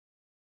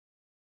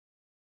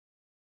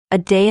A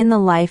day in the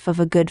life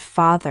of a good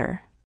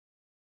father.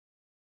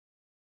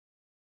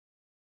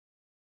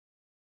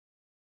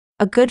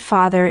 A good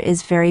father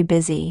is very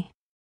busy.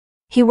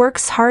 He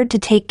works hard to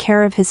take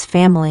care of his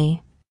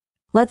family.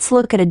 Let's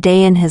look at a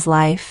day in his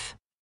life.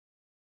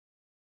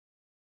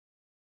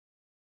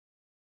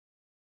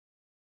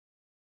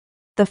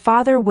 The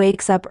father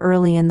wakes up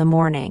early in the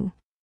morning.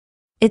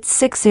 It's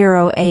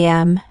 6:00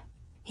 a.m.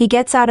 He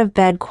gets out of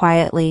bed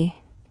quietly.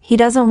 He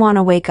doesn't want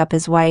to wake up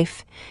his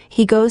wife.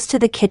 He goes to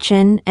the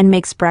kitchen and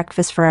makes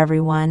breakfast for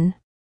everyone.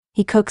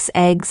 He cooks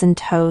eggs and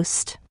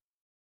toast.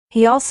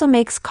 He also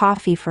makes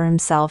coffee for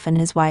himself and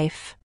his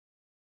wife.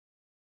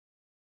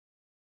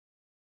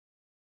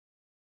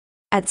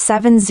 At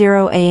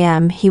 7:00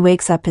 a.m., he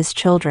wakes up his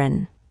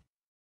children.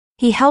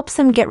 He helps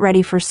them get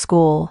ready for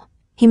school.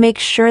 He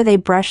makes sure they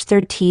brush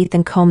their teeth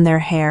and comb their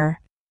hair.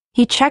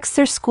 He checks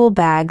their school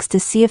bags to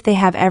see if they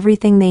have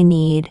everything they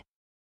need.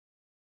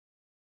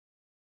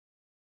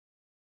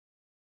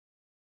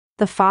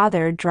 The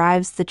father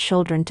drives the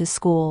children to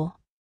school.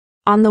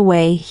 On the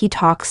way, he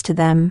talks to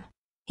them.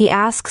 He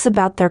asks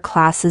about their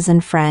classes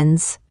and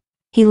friends.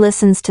 He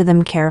listens to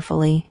them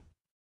carefully.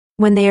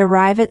 When they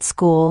arrive at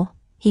school,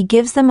 he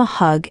gives them a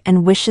hug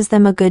and wishes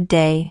them a good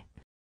day.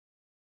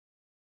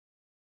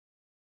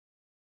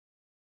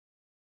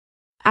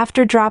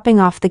 After dropping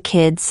off the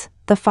kids,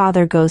 the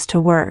father goes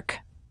to work.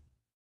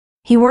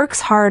 He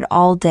works hard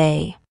all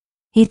day.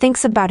 He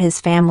thinks about his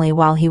family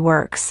while he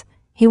works.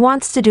 He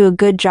wants to do a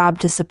good job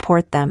to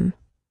support them.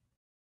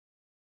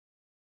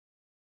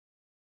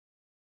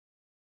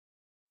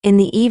 In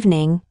the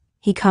evening,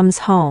 he comes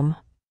home.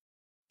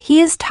 He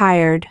is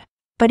tired,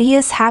 but he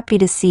is happy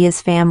to see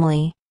his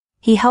family.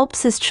 He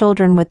helps his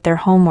children with their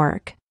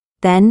homework.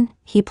 Then,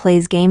 he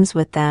plays games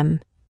with them.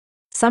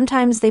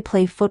 Sometimes they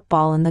play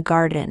football in the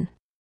garden.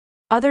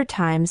 Other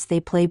times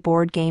they play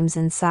board games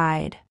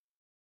inside.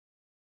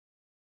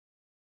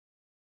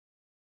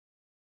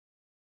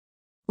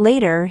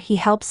 Later, he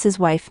helps his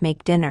wife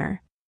make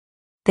dinner.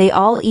 They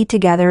all eat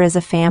together as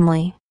a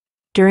family.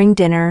 During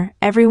dinner,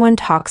 everyone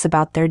talks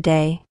about their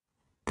day.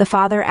 The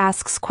father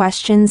asks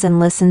questions and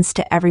listens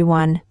to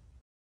everyone.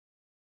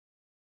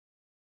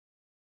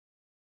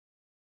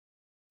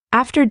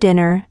 After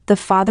dinner, the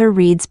father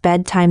reads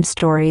bedtime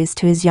stories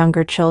to his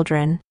younger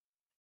children.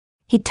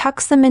 He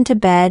tucks them into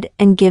bed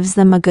and gives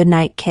them a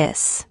goodnight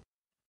kiss.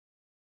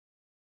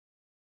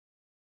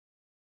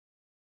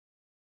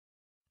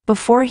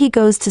 Before he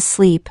goes to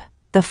sleep,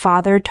 the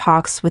father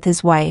talks with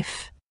his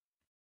wife.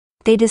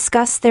 They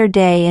discuss their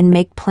day and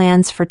make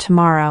plans for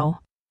tomorrow.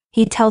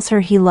 He tells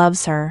her he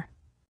loves her.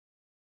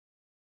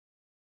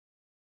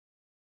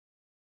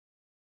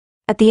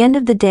 At the end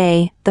of the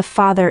day, the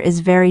father is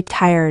very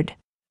tired.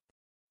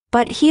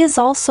 But he is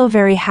also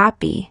very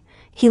happy.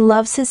 He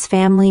loves his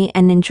family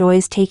and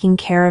enjoys taking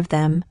care of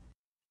them.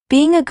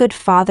 Being a good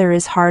father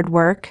is hard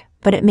work,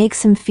 but it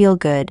makes him feel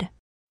good.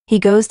 He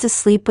goes to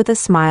sleep with a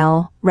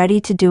smile, ready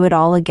to do it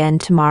all again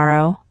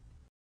tomorrow.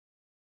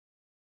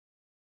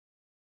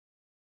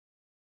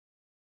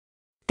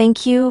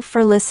 Thank you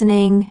for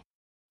listening.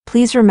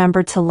 Please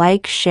remember to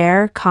like,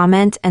 share,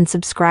 comment, and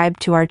subscribe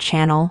to our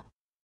channel.